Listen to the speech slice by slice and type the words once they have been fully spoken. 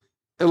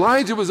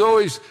Elijah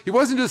he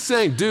wasn't just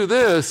saying, do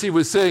this. He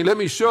was saying, let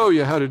me show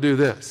you how to do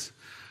this.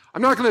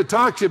 I'm not going to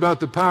talk to you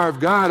about the power of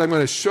God. I'm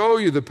going to show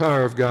you the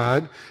power of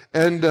God,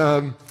 and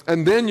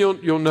then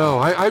you'll know.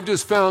 I've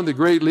just found that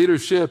great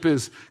leadership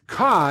is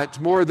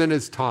caught more than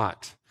it's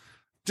taught.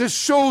 Just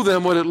show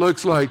them what it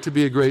looks like to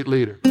be a great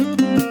leader.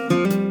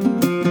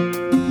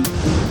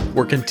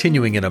 We're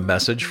continuing in a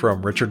message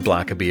from Richard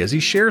Blackaby as he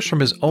shares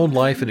from his own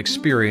life and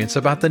experience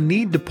about the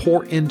need to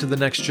pour into the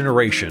next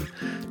generation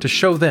to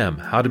show them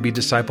how to be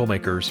disciple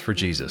makers for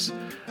Jesus.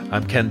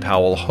 I'm Ken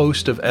Powell,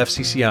 host of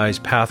FCCI's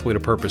Pathway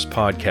to Purpose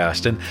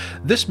podcast, and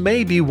this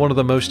may be one of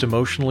the most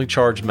emotionally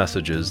charged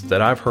messages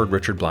that I've heard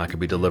Richard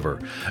Blackaby deliver,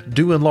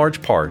 due in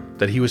large part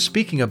that he was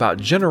speaking about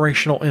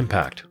generational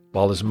impact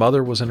while his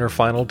mother was in her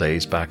final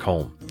days back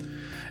home.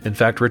 In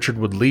fact, Richard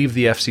would leave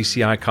the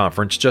FCCI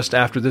conference just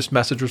after this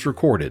message was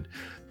recorded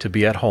to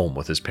be at home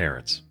with his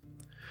parents.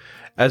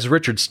 As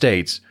Richard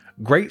states,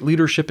 great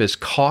leadership is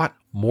caught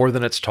more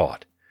than it's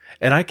taught.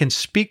 And I can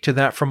speak to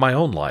that from my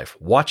own life,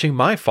 watching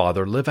my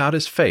father live out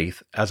his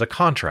faith as a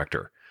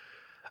contractor.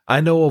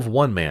 I know of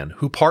one man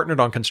who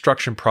partnered on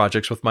construction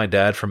projects with my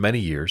dad for many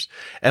years,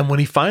 and when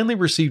he finally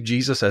received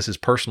Jesus as his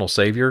personal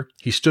Savior,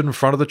 he stood in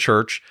front of the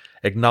church,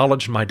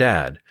 acknowledged my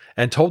dad,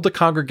 and told the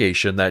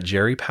congregation that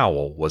Jerry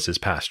Powell was his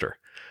pastor.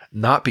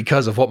 Not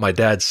because of what my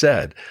dad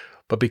said,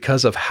 but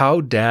because of how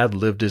Dad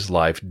lived his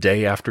life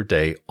day after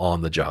day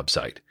on the job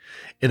site.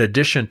 In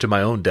addition to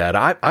my own dad,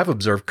 I've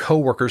observed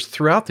coworkers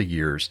throughout the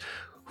years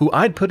who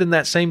I'd put in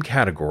that same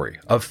category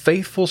of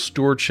faithful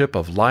stewardship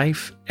of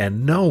life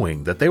and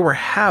knowing that they were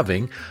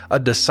having a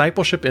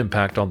discipleship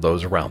impact on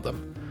those around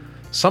them.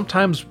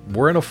 Sometimes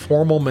we're in a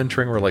formal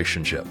mentoring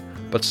relationship,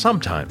 but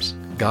sometimes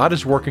God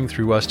is working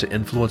through us to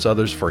influence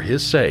others for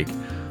His sake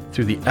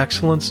through the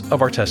excellence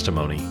of our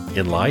testimony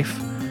in life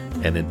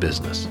and in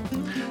business.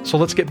 So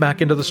let's get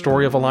back into the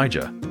story of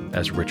Elijah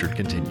as Richard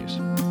continues.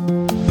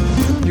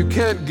 You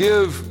can't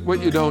give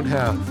what you don't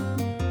have.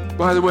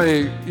 By the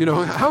way,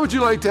 how would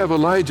you like to have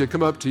Elijah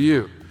come up to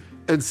you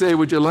and say,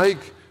 would you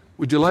like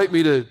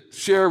me to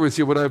share with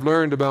you what I've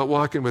learned about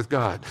walking with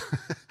God?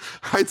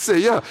 I'd say,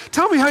 yeah.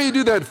 Tell me how you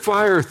do that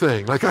fire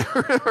thing. Like, I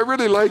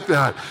really like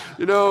that.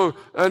 And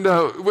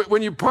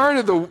when you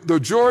parted the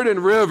Jordan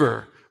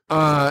River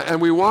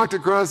and we walked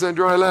across on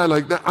dry land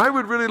like that, I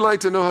would really like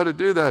to know how to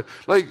do that.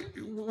 Like,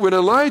 when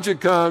Elijah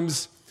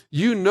comes,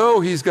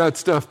 he's got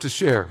stuff to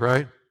share,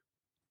 right?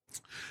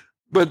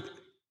 But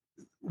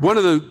by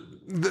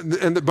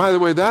the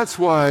way, that's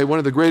why one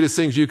of the greatest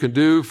things you can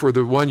do for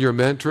the one you're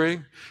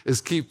mentoring is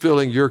keep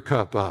filling your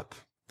cup up.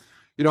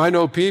 I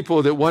know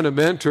people that want to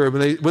mentor,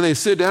 when they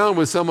sit down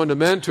with someone to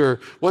mentor,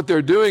 what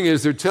they're doing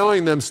is they're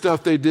telling them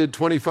stuff they did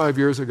 25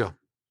 years ago.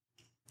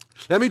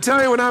 Let me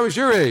tell you when I was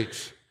your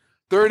age,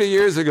 30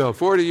 years ago,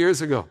 40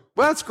 years ago.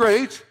 Well, that's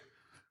great.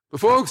 But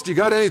folks, do you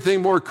got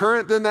anything more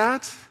current than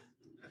that?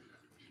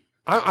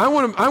 I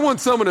want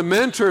someone to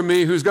mentor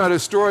me who's got a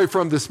story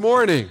from this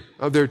morning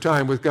of their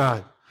time with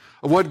God,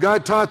 of what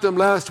God taught them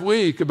last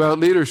week about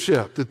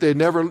leadership that they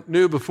never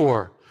knew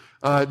before.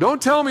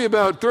 Don't tell me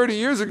about 30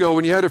 years ago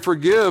when you had to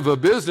forgive a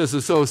business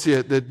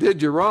associate that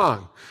did you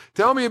wrong.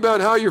 Tell me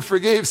about how you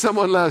forgave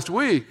someone last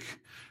week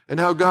and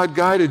how God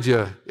guided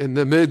you in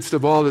the midst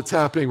of all that's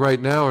happening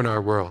right now in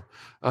our world.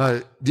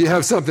 Do you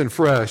have something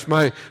fresh?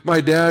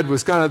 My dad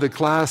was kind of the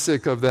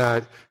classic of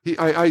that.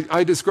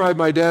 I describe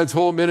my dad's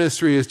whole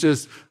ministry as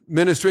just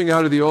ministering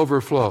out of the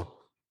overflow.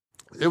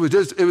 It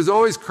was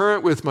always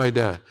current with my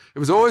dad. It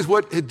was always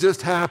what had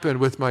just happened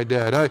with my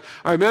dad.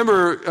 I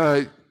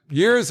remember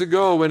years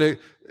ago when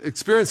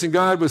experiencing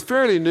God was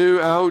fairly new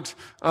out.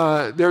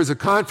 There was a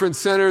conference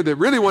center that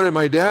really wanted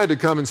my dad to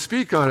come and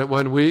speak on it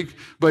one week,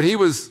 but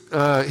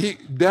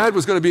Dad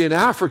was going to be in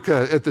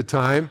Africa at the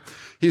time.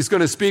 He's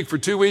going to speak for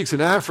 2 weeks in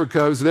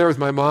Africa. I was there with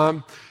my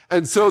mom.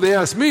 And so they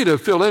asked me to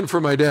fill in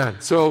for my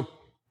dad. So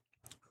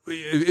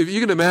if you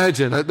can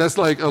imagine, that's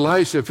like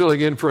Elisha filling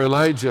in for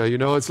Elijah.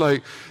 It's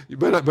like,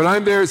 but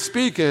I'm there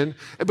speaking.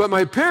 But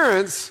my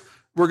parents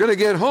were going to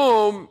get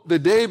home the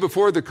day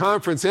before the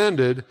conference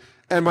ended.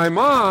 And my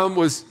mom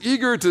was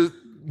eager to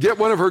get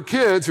one of her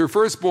kids, her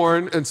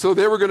firstborn. And so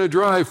they were going to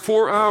drive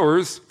 4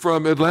 hours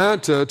from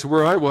Atlanta to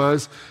where I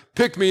was,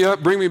 pick me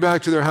up, bring me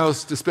back to their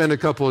house to spend a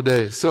couple of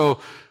days.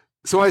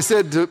 So I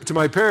said to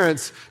my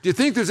parents, do you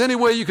think there's any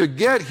way you could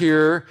get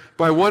here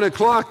by 1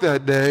 o'clock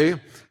that day,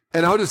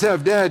 and I'll just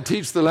have Dad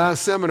teach the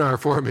last seminar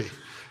for me?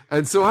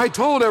 And so I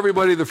told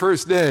everybody the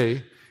first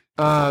day,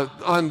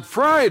 on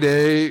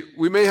Friday,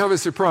 we may have a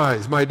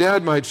surprise. My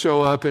dad might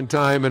show up in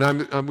time, and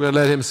I'm going to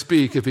let him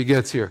speak if he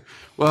gets here.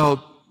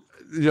 Well,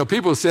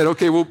 people said,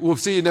 okay, we'll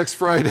see you next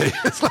Friday.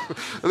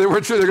 They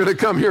weren't sure they're going to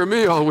come hear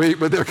me all week,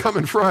 but they're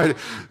coming Friday.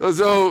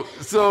 So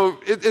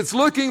it's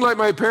looking like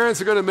my parents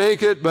are going to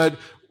make it, but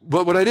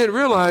what I didn't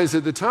realize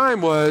at the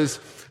time was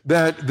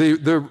that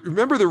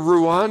remember the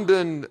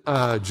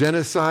Rwandan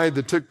genocide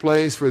that took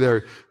place where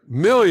there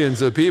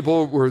millions of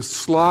people were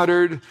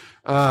slaughtered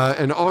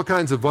and all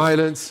kinds of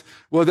violence?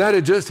 Well, that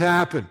had just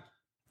happened.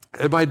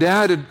 And my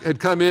dad had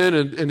come in,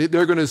 and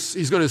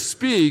he's going to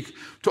speak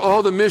to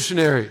all the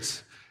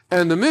missionaries.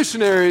 And the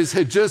missionaries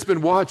had just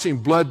been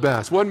watching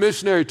bloodbaths. One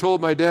missionary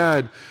told my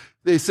dad,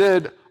 they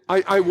said,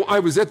 I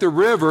was at the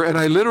river, and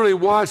I literally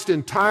watched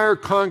entire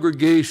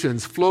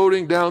congregations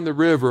floating down the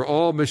river,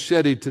 all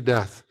macheted to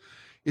death.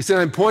 He said,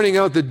 I'm pointing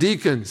out the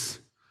deacons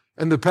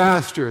and the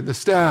pastor and the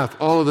staff,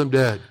 all of them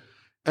dead.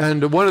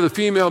 And one of the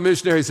female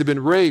missionaries had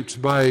been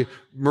raped by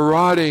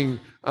marauding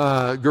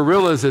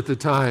guerrillas at the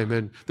time,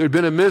 and there'd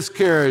been a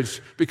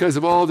miscarriage because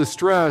of all the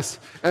stress.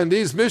 And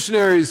these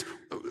missionaries,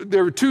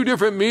 there were 2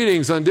 different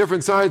meetings on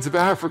different sides of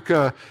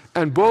Africa,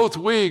 and both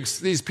weeks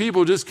these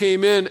people just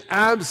came in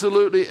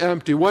absolutely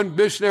empty. One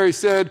missionary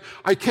said,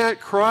 I can't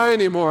cry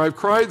anymore. I've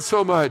cried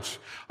so much.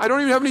 I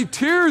don't even have any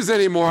tears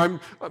anymore.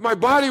 My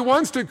body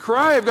wants to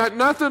cry. I've got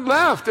nothing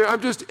left.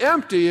 I'm just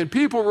empty. And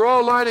people were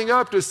all lining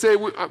up to say,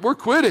 we're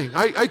quitting.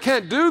 I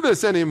can't do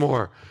this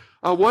anymore.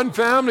 One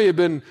family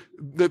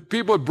the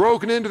people had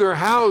broken into their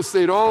house.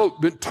 They'd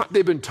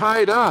been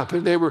tied up,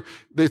 and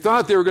they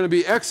thought they were going to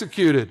be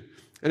executed.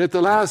 And at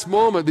the last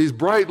moment, these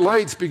bright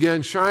lights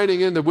began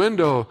shining in the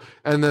window,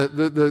 and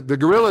the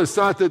guerrillas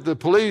thought that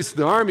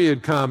the army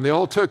had come. They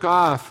all took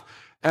off,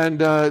 and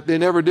they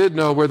never did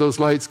know where those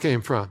lights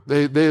came from.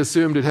 They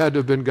assumed it had to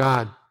have been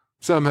God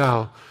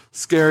somehow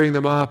scaring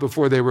them off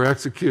before they were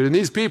executed. And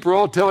these people were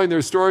all telling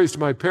their stories to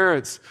my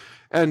parents.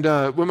 And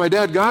when my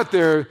dad got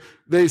there,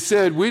 they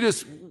said, we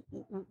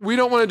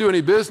don't want to do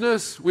any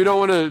business. We don't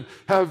want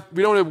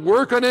to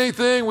work on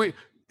anything.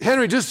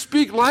 Henry, just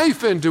speak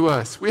life into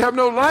us. We have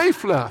no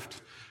life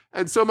left.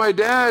 And so my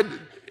dad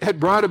had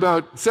brought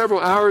about several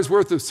hours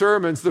worth of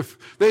sermons.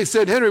 They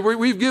said, Henry,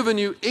 we've given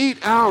you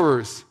 8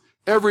 hours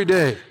every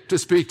day to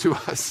speak to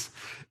us.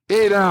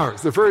 8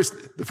 hours. The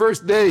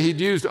first day he'd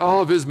used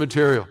all of his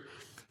material.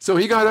 So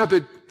he got up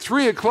at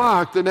 3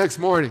 o'clock the next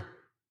morning.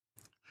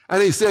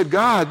 And he said,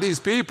 God, these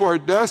people are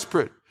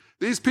desperate.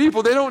 These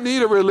people, they don't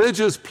need a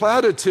religious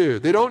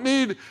platitude. They don't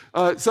need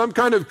some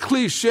kind of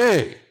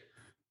cliche.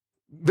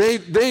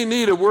 They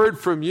need a word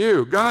from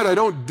you. God, I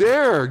don't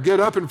dare get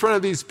up in front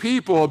of these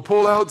people and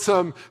pull out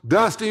some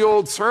dusty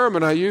old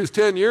sermon I used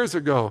 10 years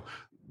ago.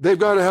 They've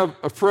got to have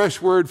a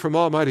fresh word from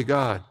Almighty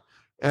God.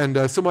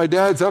 And so my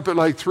dad's up at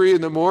like 3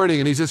 in the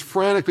morning, and he's just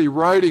frantically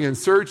writing and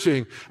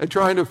searching and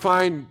trying to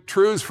find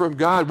truths from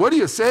God. What do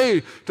you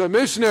say to a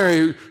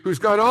missionary who's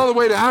gone all the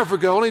way to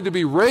Africa only to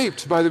be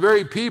raped by the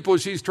very people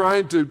she's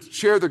trying to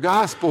share the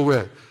gospel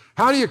with?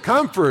 How do you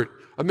comfort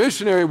a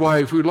missionary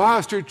wife who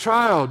lost her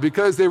child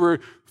because they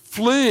were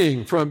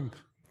fleeing from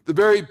the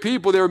very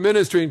people they were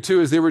ministering to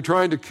as they were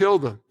trying to kill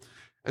them?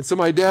 And so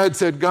my dad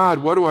said, God,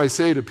 what do I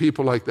say to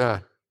people like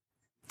that?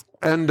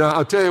 And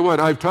I'll tell you what,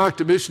 I've talked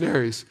to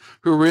missionaries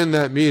who were in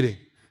that meeting,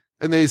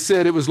 and they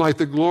said it was like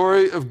the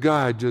glory of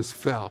God just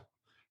fell.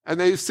 And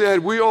they said,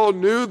 we all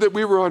knew that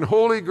we were on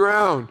holy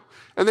ground.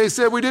 And they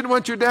said, we didn't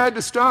want your dad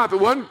to stop. At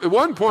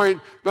one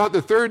point, about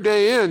the 3rd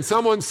day in,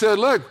 someone said,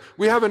 look,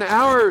 we have an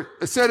hour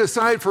set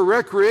aside for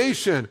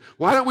recreation.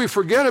 Why don't we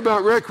forget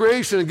about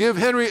recreation and give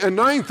Henry a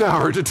 9th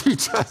hour to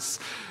teach us?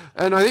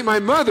 And I think my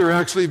mother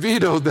actually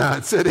vetoed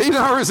that, said 8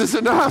 hours is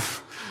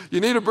enough.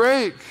 You need a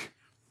break.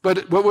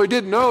 But what we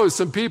didn't know is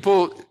some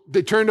people,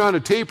 they turned on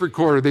a tape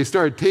recorder. They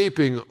started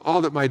taping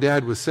all that my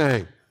dad was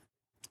saying.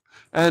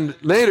 And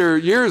later,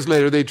 years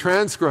later, they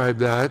transcribed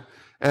that.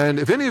 And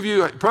if any of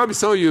you, probably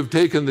some of you have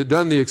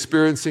done the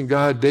Experiencing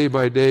God Day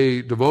by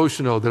Day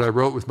devotional that I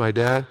wrote with my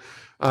dad.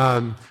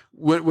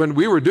 When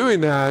we were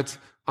doing that,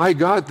 I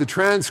got the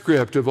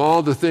transcript of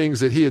all the things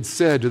that he had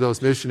said to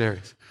those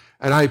missionaries.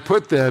 And I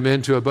put them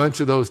into a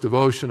bunch of those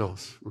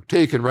devotionals,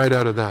 taken right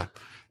out of that.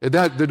 And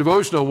the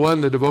devotional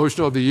won the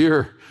Devotional of the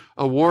Year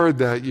award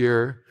that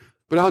year.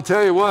 But I'll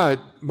tell you what,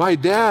 my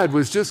dad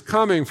was just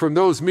coming from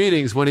those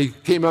meetings when he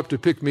came up to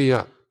pick me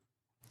up.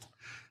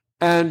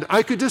 And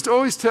I could just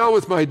always tell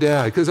with my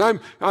dad, because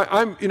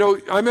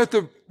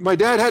my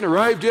dad hadn't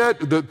arrived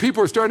yet. The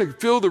people are starting to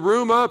fill the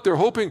room up. They're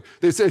hoping,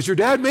 they said, has your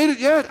dad made it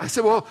yet? I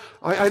said, well,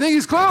 I think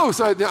he's close.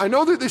 I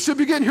know that they should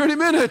be getting here any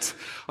minute.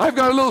 I've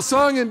got a little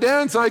song and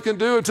dance I can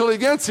do until he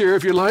gets here,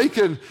 if you like.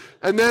 And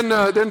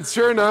then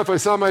sure enough, I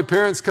saw my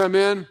parents come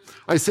in.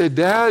 I said,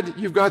 Dad,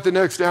 you've got the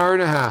next hour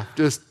and a half.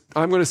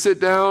 I'm going to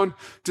sit down.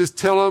 Just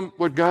tell him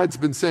what God's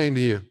been saying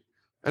to you.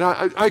 And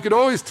I could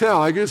always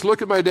tell. I could just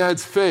look at my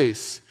dad's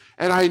face,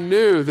 and I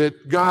knew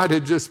that God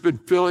had just been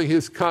filling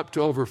his cup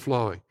to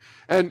overflowing.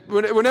 And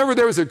whenever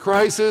there was a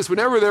crisis,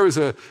 whenever there was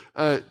a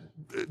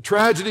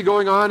tragedy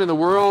going on in the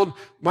world,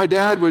 my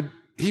dad would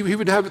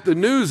have the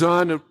news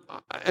on,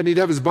 and he'd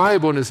have his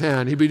Bible in his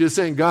hand. He'd be just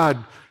saying,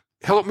 God,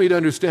 help me to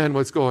understand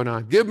what's going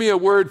on. Give me a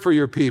word for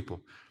your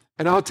people.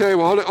 And I'll tell you,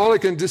 all I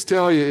can just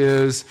tell you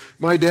is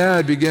my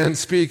dad began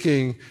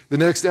speaking the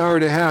next hour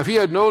and a half. He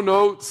had no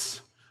notes,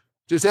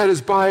 just had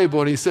his Bible,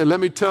 and he said, let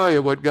me tell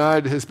you what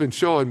God has been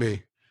showing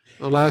me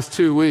the last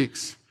 2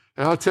 weeks.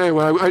 And I'll tell you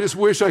what, I just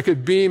wish I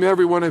could beam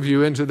every one of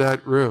you into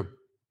that room.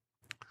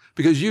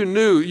 Because you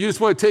just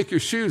want to take your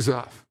shoes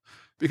off.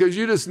 Because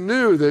you just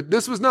knew that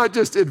this was not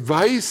just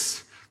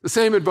advice. The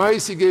same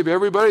advice he gave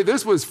everybody.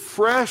 This was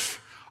fresh,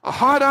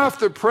 hot off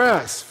the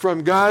press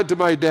from God to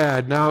my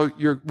dad. Now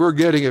we're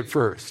getting it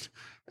first.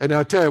 And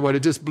I'll tell you what,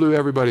 it just blew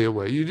everybody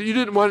away. You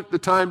didn't want the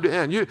time to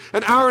end.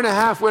 An hour and a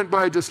half went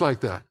by just like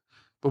that.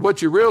 But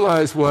what you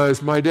realized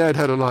was my dad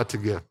had a lot to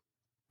give.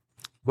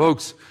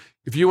 Folks,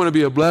 if you want to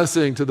be a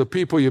blessing to the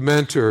people you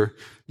mentor,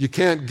 you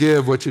can't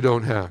give what you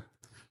don't have.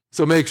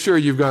 So make sure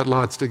you've got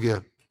lots to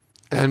give.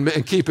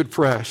 And keep it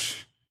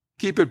fresh.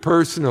 Keep it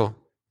personal.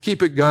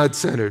 Keep it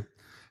God-centered.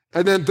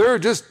 And then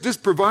third,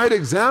 just provide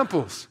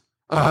examples.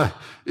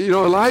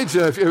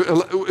 Elijah,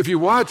 if you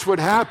watch what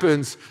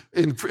happens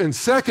in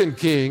 2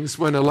 Kings,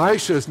 when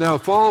Elisha is now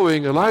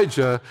following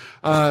Elijah,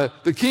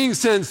 the king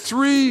sends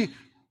 3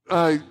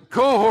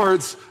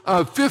 cohorts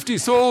of 50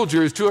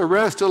 soldiers to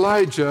arrest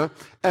Elijah,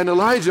 and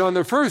Elijah on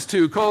the first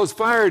 2 calls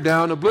fire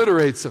down,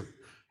 obliterates them.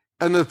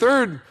 And the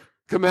third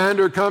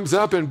commander comes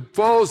up and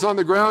falls on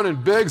the ground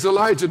and begs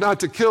Elijah not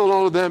to kill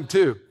all of them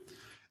too.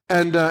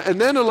 And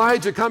then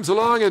Elijah comes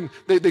along, and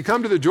they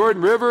come to the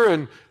Jordan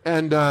River,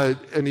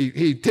 and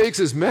he takes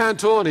his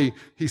mantle and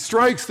he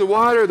strikes the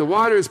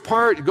water is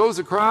part, it goes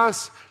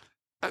across.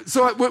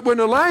 So when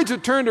Elijah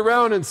turned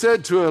around and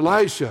said to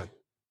Elisha,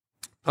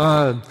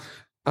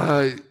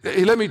 hey,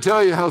 let me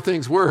tell you how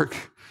things work,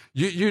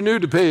 you knew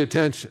to pay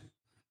attention.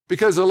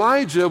 Because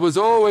Elijah was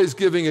always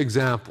giving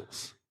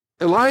examples.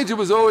 Elijah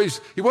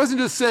he wasn't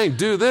just saying,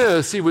 do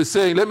this, he was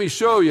saying, let me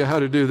show you how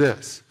to do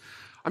this.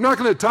 I'm not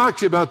going to talk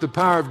to you about the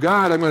power of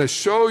God. I'm going to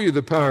show you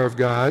the power of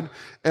God,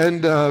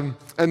 and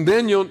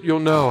then you'll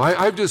know.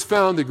 I've just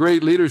found that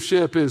great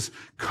leadership is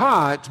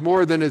caught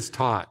more than it's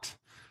taught.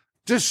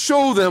 Just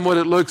show them what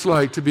it looks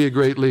like to be a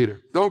great leader.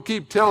 Don't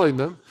keep telling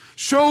them.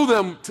 Show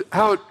them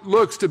how it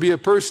looks to be a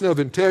person of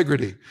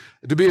integrity,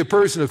 to be a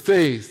person of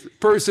faith, a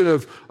person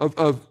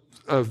of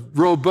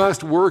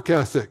robust work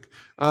ethic.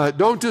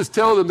 Don't just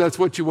tell them that's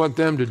what you want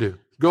them to do.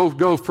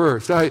 Go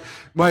first.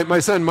 My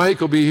son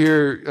Mike will be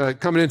here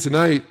coming in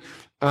tonight.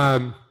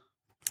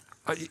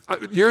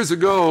 Years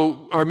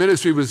ago, our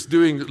ministry was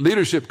doing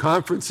leadership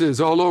conferences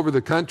all over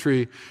the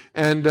country,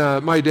 and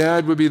my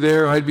dad would be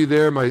there, I'd be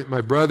there,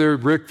 my brother,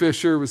 Rick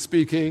Fisher, was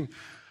speaking,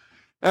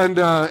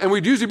 and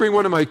we'd usually bring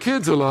one of my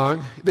kids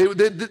along. They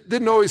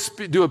didn't always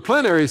do a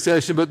plenary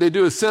session, but they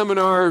do a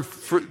seminar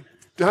for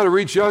how to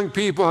reach young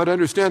people, how to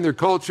understand their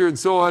culture, and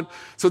so on.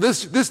 So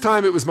this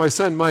time it was my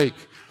son Mike.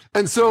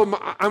 And so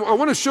I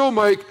want to show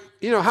Mike,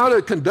 how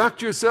to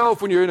conduct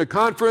yourself when you're in a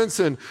conference,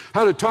 and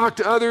how to talk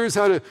to others,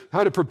 how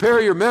to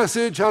prepare your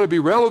message, how to be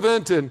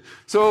relevant. And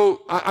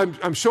so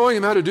I'm showing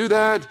him how to do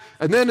that.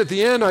 And then at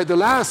the end, the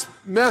last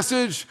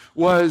message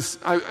was,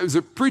 I was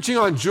preaching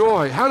on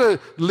joy, how to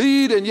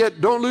lead and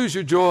yet don't lose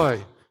your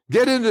joy.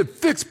 Get into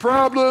fix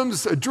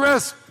problems,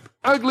 address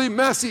ugly,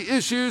 messy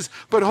issues,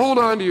 but hold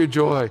on to your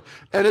joy.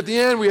 And at the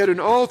end, we had an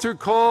altar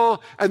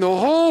call, and the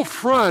whole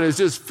front is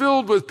just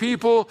filled with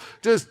people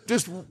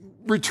just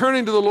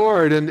returning to the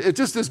Lord. And it's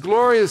just this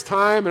glorious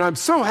time, and I'm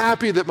so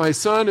happy that my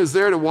son is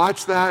there to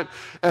watch that,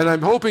 and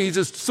I'm hoping he's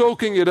just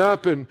soaking it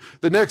up, and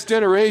the next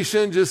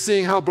generation just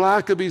seeing how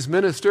Blackaby's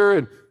minister.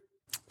 And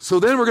so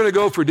then we're going to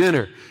go for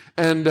dinner.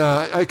 And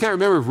I can't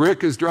remember if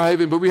Rick is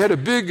driving, but we had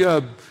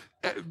a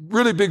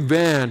really big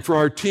van for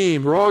our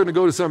team. We're all going to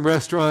go to some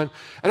restaurant.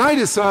 And I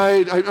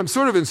decide, I'm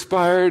sort of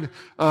inspired.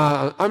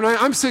 I'm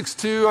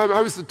 6'2".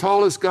 I was the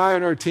tallest guy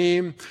on our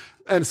team.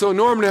 And so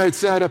normally I'd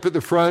sat up at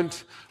the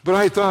front. But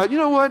I thought, you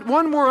know what?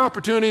 One more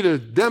opportunity to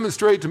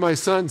demonstrate to my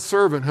son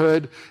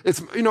servanthood.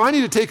 I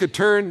need to take a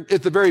turn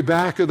at the very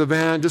back of the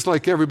van, just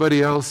like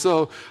everybody else.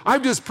 So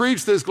I've just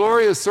preached this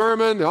glorious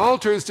sermon. The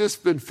altar has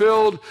just been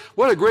filled.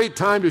 What a great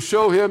time to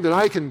show him that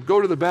I can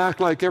go to the back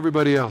like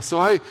everybody else.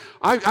 So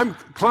I'm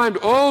climbed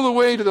all the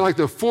way to the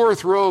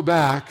 4th row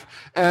back.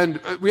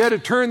 And we had to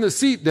turn the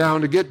seat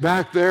down to get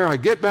back there. I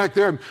get back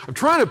there. I'm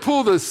trying to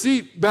pull the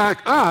seat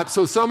back up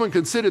so someone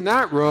can sit in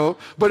that row,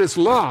 but it's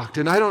locked.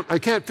 And I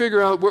can't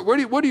figure out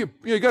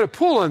you got to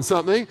pull on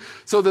something.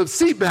 So the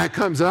seat back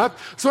comes up.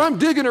 So I'm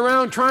digging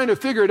around trying to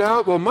figure it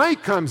out. Well,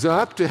 Mike comes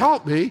up to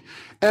help me.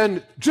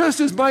 And just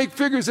as Mike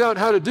figures out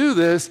how to do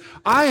this,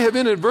 I have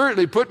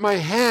inadvertently put my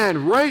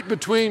hand right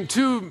between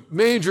 2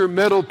 major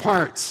metal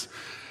parts.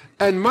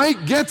 And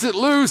Mike gets it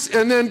loose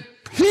and then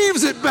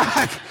heaves it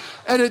back.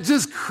 And it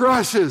just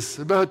crushes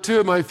about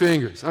 2 of my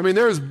fingers. I mean,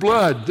 there's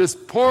blood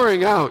just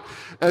pouring out.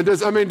 And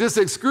just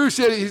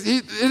excruciating.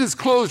 It is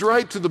closed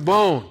right to the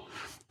bone.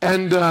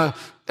 And I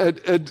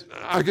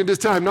can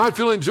just tell I'm not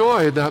feeling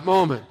joy at that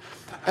moment.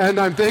 And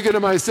I'm thinking to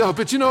myself,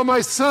 but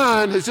my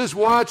son has just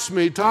watched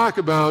me talk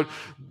about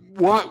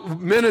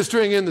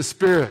ministering in the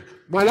Spirit.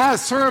 My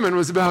last sermon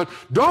was about,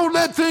 don't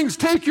let things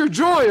take your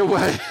joy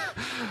away.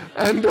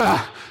 And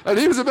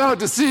he was about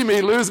to see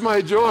me lose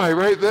my joy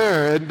right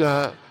there. And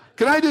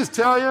can I just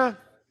tell you,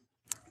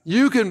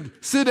 you can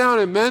sit down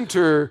and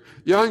mentor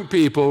young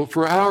people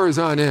for hours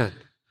on end,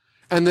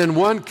 and then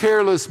one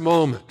careless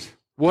moment,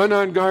 one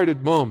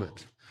unguarded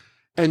moment,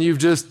 and you've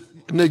just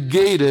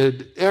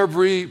negated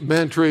every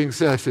mentoring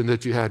session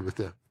that you had with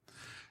them.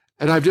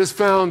 And I've just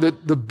found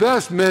that the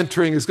best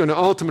mentoring is going to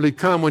ultimately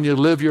come when you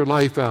live your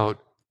life out,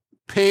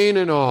 pain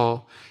and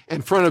all,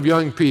 in front of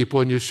young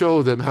people, and you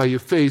show them how you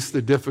face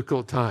the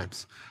difficult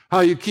times, how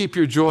you keep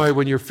your joy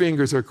when your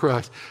fingers are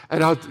crushed.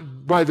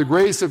 And by the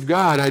grace of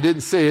God, I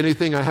didn't say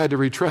anything I had to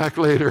retract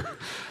later.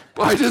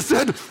 I just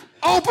said,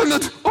 open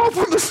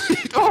the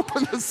seat.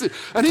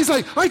 And he's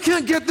like, I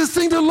can't get this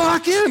thing to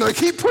lock in. I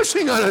keep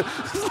pushing on it.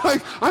 It's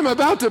like I'm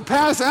about to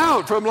pass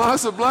out from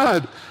loss of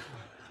blood.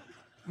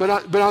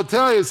 But I'll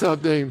tell you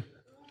something.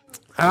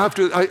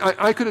 After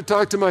I could have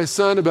talked to my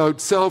son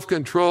about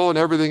self-control and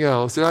everything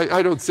else. And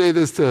I don't say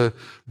this to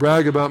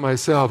brag about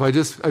myself.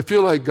 I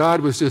feel like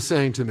God was just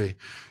saying to me,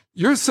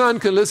 your son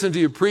can listen to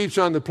you preach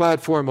on the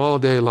platform all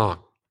day long,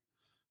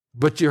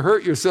 but you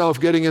hurt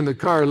yourself getting in the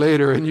car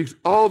later, and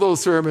all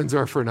those sermons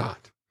are for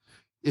naught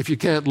if you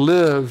can't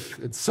live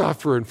and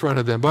suffer in front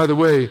of them. By the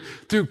way,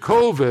 through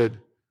COVID,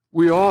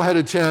 we all had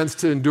a chance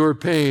to endure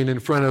pain in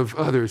front of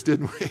others,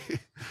 didn't we?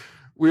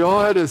 We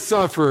all had to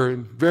suffer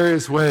in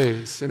various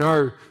ways. And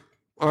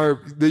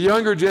the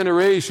younger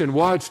generation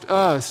watched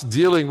us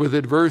dealing with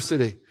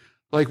adversity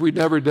like we'd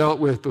never dealt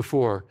with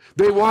before.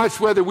 They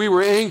watched whether we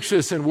were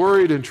anxious and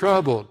worried and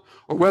troubled,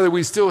 or whether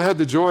we still had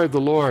the joy of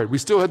the Lord, we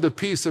still had the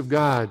peace of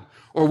God,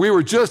 or we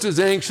were just as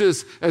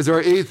anxious as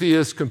our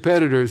atheist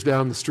competitors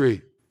down the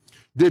street.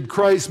 Did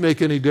Christ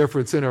make any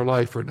difference in our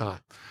life or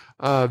not?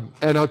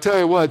 And I'll tell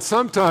you what,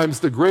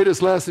 sometimes the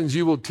greatest lessons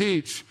you will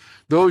teach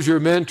those you're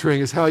mentoring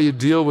is how you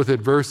deal with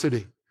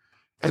adversity.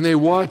 And they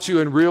watch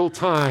you in real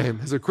time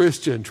as a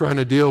Christian trying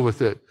to deal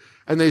with it.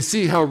 And they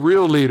see how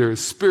real leaders,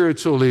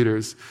 spiritual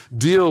leaders,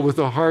 deal with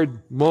the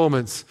hard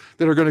moments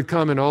that are going to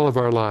come in all of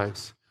our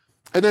lives.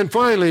 And then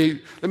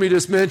finally, let me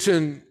just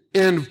mention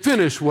and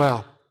finish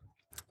well.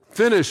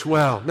 Finish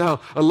well.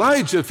 Now,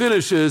 Elijah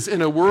finishes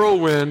in a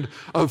whirlwind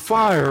of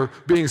fire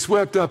being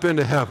swept up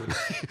into heaven.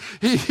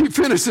 he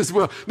finishes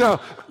well. Now,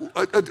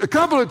 a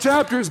couple of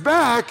chapters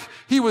back,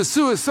 he was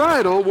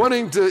suicidal,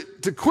 wanting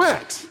to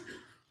quit.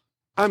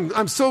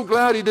 I'm so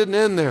glad he didn't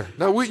end there.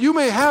 Now, you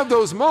may have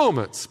those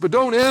moments, but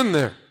don't end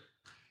there.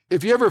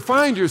 If you ever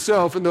find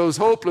yourself in those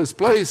hopeless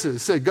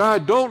places, say,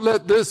 God, don't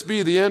let this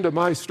be the end of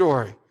my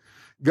story.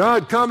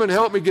 God, come and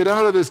help me get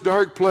out of this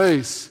dark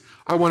place.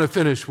 I want to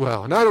finish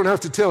well. And I don't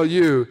have to tell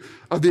you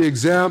of the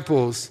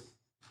examples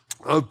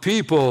of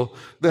people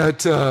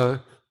that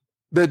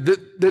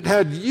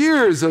had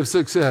years of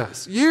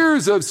success,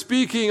 years of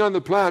speaking on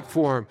the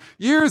platform,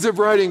 years of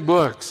writing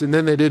books, and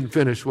then they didn't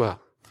finish well.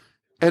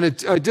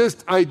 And I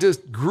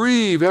just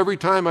grieve every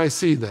time I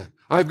see that.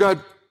 I've got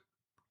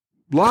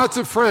lots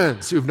of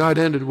friends who've not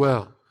ended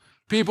well.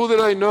 People that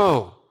I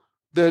know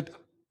that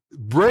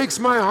breaks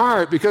my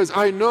heart because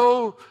I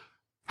know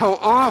how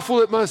awful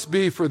it must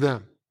be for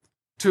them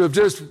to have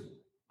just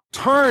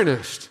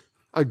tarnished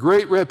a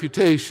great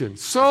reputation.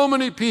 So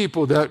many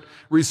people that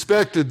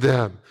respected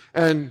them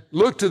and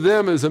looked to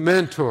them as a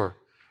mentor.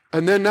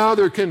 And then now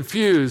they're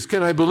confused.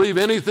 Can I believe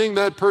anything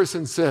that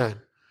person said?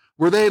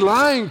 Were they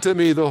lying to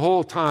me the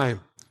whole time?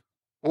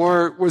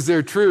 Or was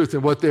there truth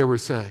in what they were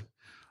saying?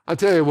 I'll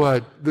tell you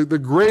what, the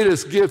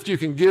greatest gift you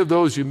can give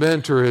those you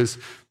mentor is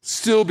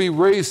still be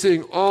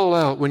racing all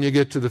out when you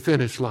get to the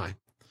finish line.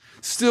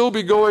 Still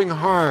be going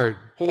hard,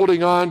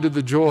 holding on to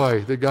the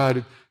joy that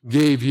God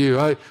gave you.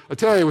 I'll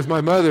tell you, with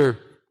my mother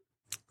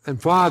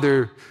and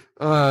father,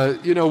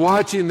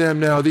 watching them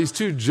now, these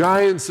two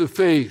giants of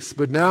faith,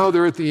 but now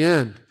they're at the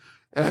end.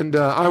 And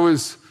I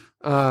was,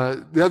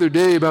 the other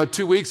day, about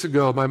 2 weeks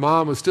ago, my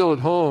mom was still at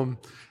home,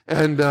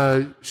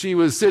 and she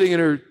was sitting in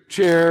her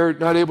chair,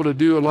 not able to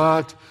do a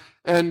lot.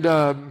 And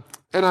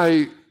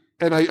I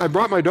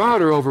brought my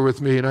daughter over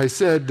with me, and I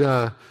said,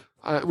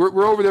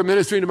 we're over there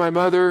ministering to my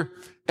mother,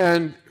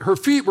 and her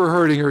feet were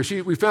hurting her.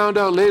 We found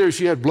out later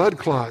she had blood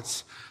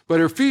clots, but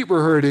her feet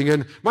were hurting.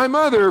 And my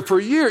mother, for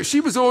years,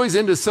 she was always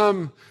into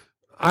some,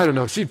 I don't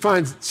know, she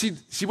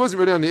wasn't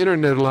really on the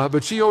internet a lot,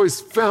 but she always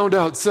found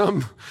out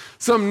some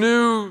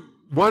new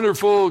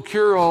wonderful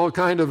cure-all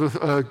kind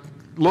of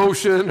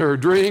lotion or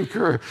drink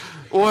or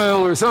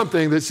oil or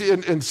something that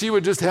she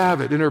would just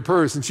have it in her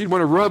purse, and she'd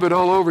want to rub it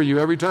all over you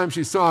every time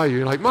she saw you.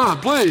 You're like,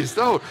 Mom, please,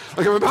 don't.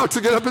 Like, I'm about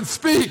to get up and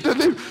speak,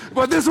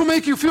 but this will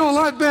make you feel a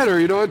lot better,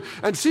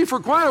 And she, for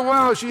quite a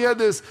while, she had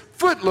this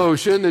foot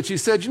lotion that she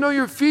said,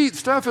 your feet,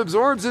 stuff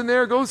absorbs in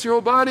there, goes to your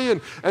whole body.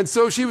 And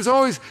so she was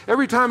always,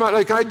 every time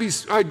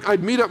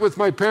I'd meet up with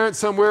my parents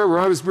somewhere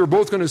where we were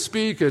both going to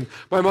speak, and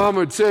my mom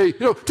would say,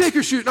 take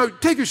your shoes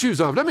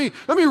off. Let me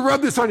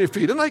rub this on your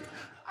feet. And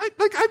I'm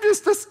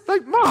just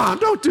Mom,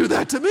 don't do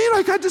that to me.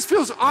 I just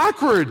feels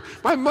awkward.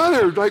 My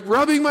mother,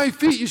 rubbing my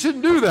feet. You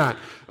shouldn't do that.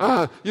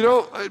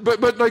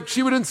 But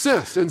she would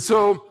insist. And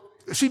so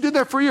she did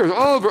that for years.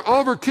 All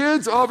of her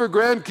kids, all of her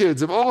grandkids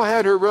have all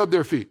had her rub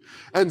their feet.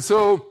 And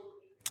so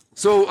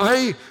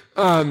she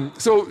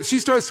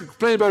starts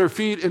complaining about her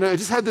feet, and I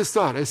just had this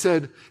thought. I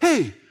said,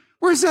 hey,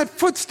 Where's that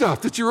foot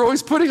stuff that you're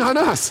always putting on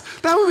us?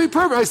 That would be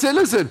perfect. I said,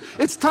 listen,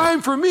 it's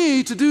time for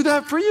me to do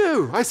that for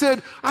you. I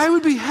said, I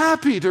would be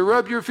happy to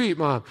rub your feet,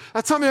 Mom.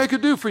 That's something I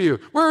could do for you.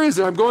 Where is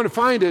it? I'm going to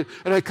find it.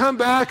 And I come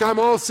back, I'm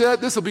all set.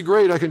 This will be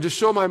great. I can just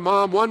show my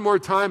mom one more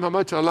time how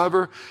much I love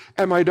her.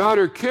 And my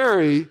daughter,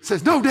 Carrie,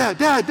 says, no,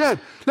 Dad,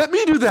 let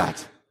me do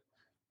that.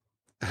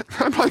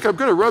 I'm like, I'm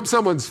going to rub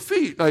someone's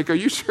feet. Like, are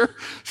you sure?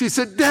 She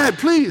said, Dad,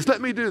 please,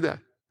 let me do that.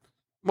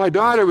 My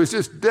daughter was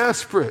just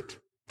desperate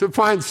to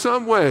find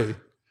some way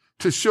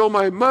to show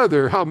my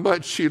mother how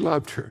much she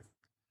loved her.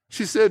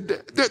 She said,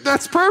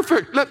 that's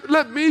perfect.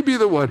 Let me be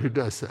the one who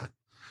does that.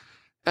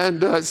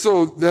 And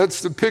so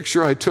that's the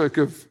picture I took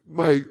of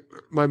my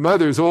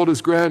mother's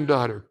oldest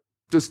granddaughter,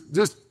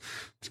 just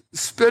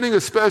spending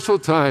a special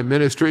time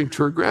ministering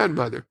to her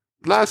grandmother.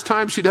 Last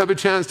time she'd have a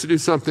chance to do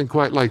something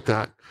quite like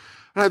that.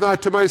 And I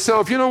thought to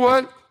myself, you know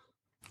what?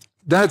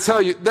 That's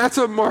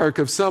a mark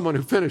of someone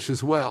who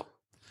finishes well.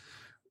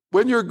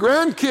 When your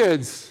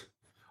grandkids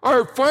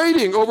are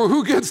fighting over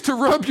who gets to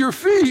rub your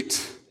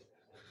feet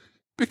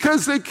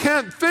because they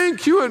can't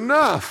thank you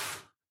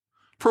enough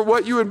for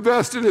what you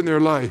invested in their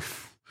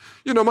life.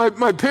 You know,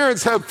 my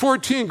parents have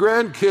 14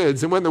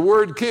 grandkids, and when the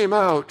word came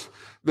out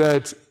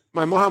that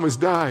my mom was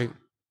dying,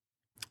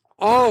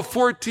 all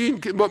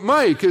 14, but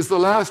Mike is the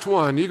last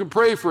one. You can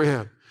pray for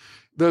him.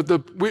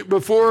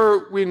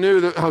 Before we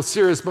knew how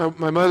serious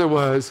my mother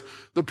was,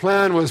 the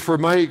plan was for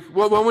Mike,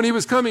 well, when he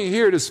was coming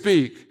here to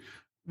speak,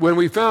 when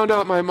we found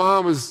out my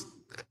mom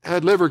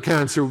had liver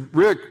cancer,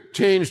 Rick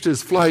changed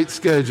his flight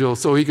schedule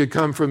so he could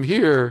come from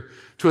here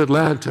to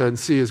Atlanta and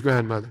see his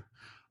grandmother.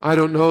 I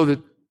don't know that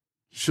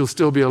she'll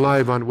still be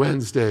alive on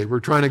Wednesday. We're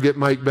trying to get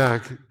Mike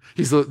back.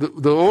 He's the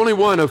only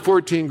one of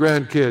 14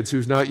 grandkids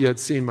who's not yet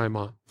seen my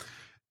mom.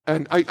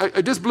 And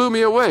it just blew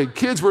me away.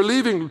 Kids were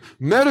leaving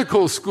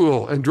medical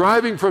school and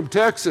driving from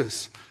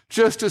Texas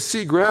just to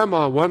see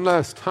Grandma one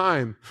last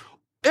time.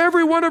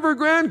 Every one of her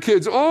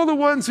grandkids, all the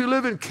ones who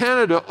live in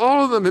Canada,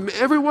 all of them,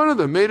 every one of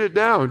them made it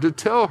down to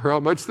tell her how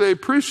much they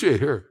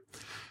appreciate her.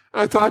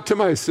 And I thought to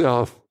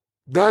myself,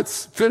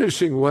 that's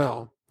finishing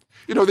well.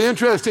 You know, the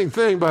interesting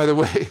thing, by the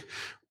way,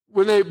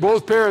 when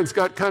both parents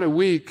got kind of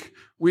weak,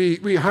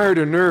 we hired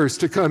a nurse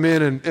to come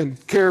in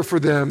and care for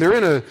them. They're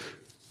in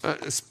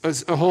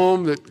a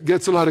home that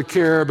gets a lot of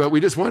care, but we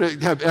just want to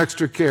have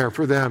extra care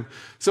for them.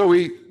 So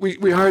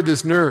we hired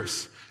this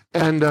nurse.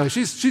 And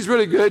she's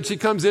really good. She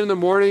comes in the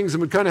mornings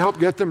and would kind of help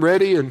get them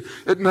ready, and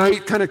at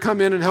night kind of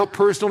come in and help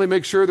personally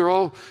make sure they're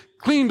all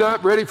cleaned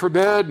up, ready for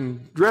bed,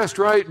 and dressed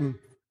right.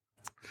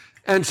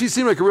 And she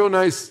seemed like a real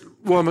nice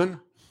woman.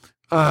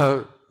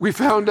 We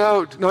found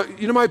out, now,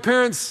 you know, my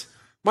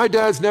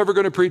dad's never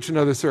going to preach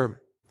another sermon.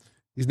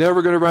 He's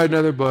never going to write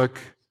another book.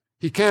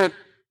 He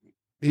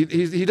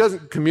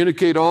doesn't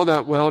communicate all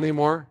that well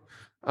anymore.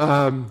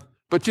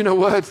 But you know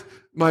what?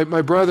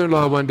 My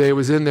brother-in-law one day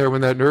was in there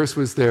when that nurse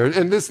was there.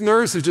 And this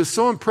nurse is just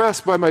so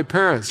impressed by my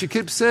parents. She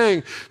keeps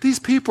saying, these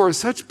people are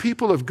such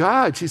people of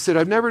God. She said,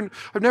 I've never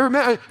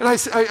met. And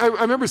I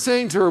remember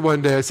saying to her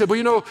one day, I said, well,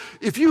 you know,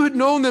 if you had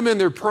known them in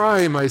their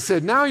prime, I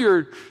said, now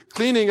you're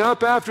cleaning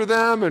up after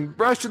them and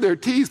brushing their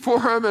teeth for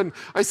them. And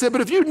I said,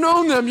 but if you'd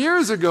known them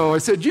years ago, I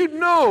said, you'd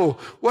know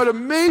what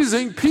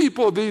amazing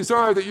people these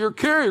are that you're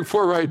caring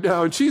for right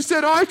now. And she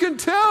said, oh, I can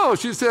tell.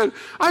 She said,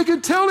 I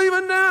can tell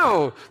even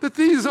now that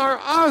these are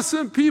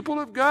awesome people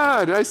of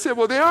God. And I said,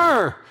 well, they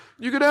are.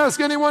 You could ask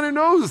anyone who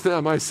knows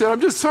them. I said,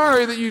 I'm just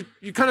sorry that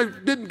you kind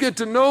of didn't get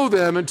to know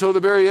them until the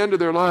very end of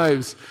their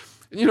lives.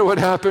 And you know what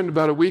happened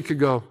about a week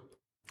ago?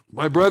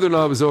 My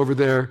brother-in-law was over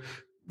there,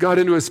 got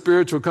into a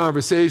spiritual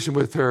conversation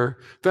with her,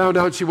 found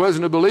out she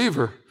wasn't a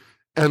believer,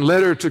 and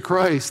led her to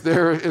Christ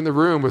there in the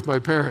room with my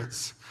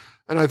parents.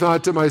 And I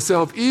thought to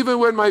myself, even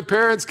when my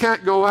parents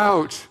can't go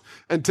out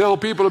and tell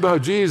people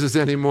about Jesus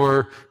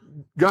anymore,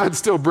 God's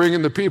still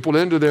bringing the people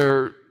into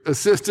their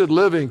assisted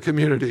living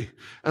community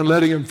and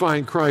letting them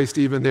find Christ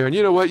even there. And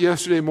you know what?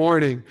 Yesterday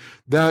morning,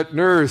 that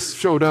nurse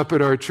showed up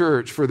at our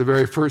church for the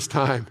very first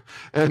time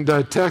and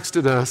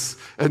texted us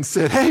and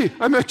said, hey,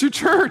 I'm at your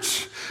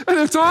church. And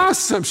it's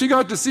awesome. She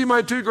got to see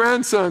my 2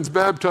 grandsons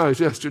baptized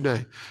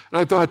yesterday. And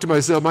I thought to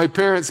myself, my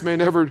parents may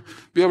never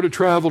be able to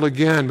travel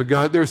again, but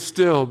God, they're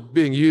still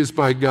being used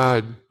by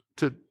God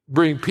to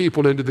bring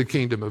people into the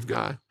kingdom of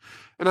God.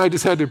 And I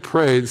just had to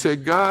pray and say,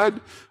 God,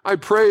 I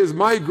pray as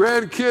my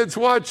grandkids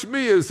watch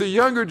me, as the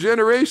younger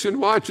generation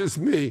watches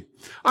me.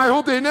 I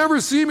hope they never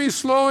see me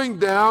slowing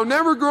down,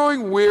 never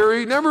growing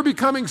weary, never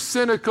becoming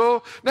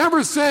cynical,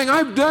 never saying,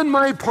 I've done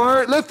my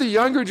part, let the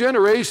younger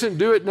generation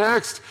do it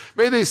next.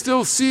 May they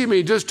still see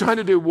me just trying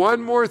to do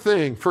one more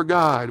thing for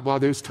God while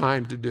there's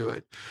time to do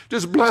it.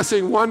 Just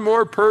blessing one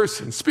more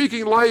person,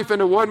 speaking life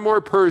into one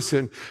more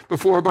person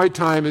before my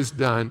time is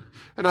done.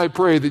 And I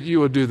pray that you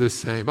will do the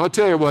same. I'll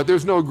tell you what,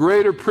 there's no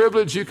greater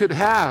privilege you could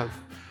have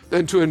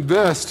than to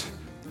invest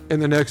in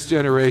the next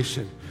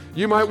generation.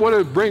 You might want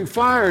to bring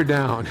fire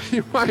down.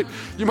 You might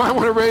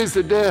want to raise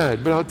the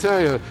dead. But I'll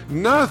tell you,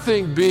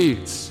 nothing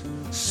beats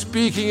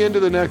speaking into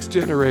the next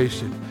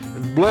generation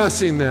and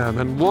blessing them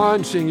and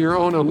launching your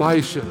own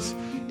Elishas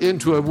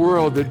into a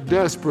world that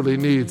desperately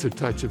needs a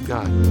touch of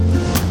God.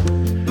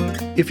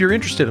 If you're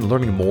interested in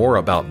learning more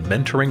about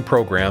mentoring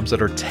programs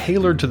that are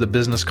tailored to the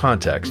business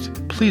context,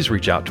 please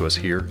reach out to us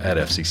here at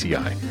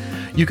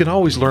FCCI. You can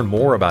always learn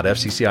more about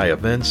FCCI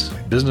events,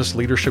 business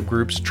leadership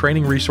groups,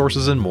 training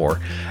resources, and more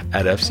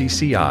at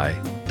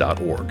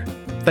fcci.org.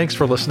 Thanks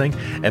for listening,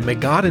 and may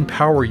God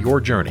empower your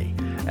journey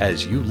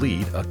as you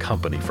lead a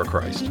company for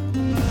Christ.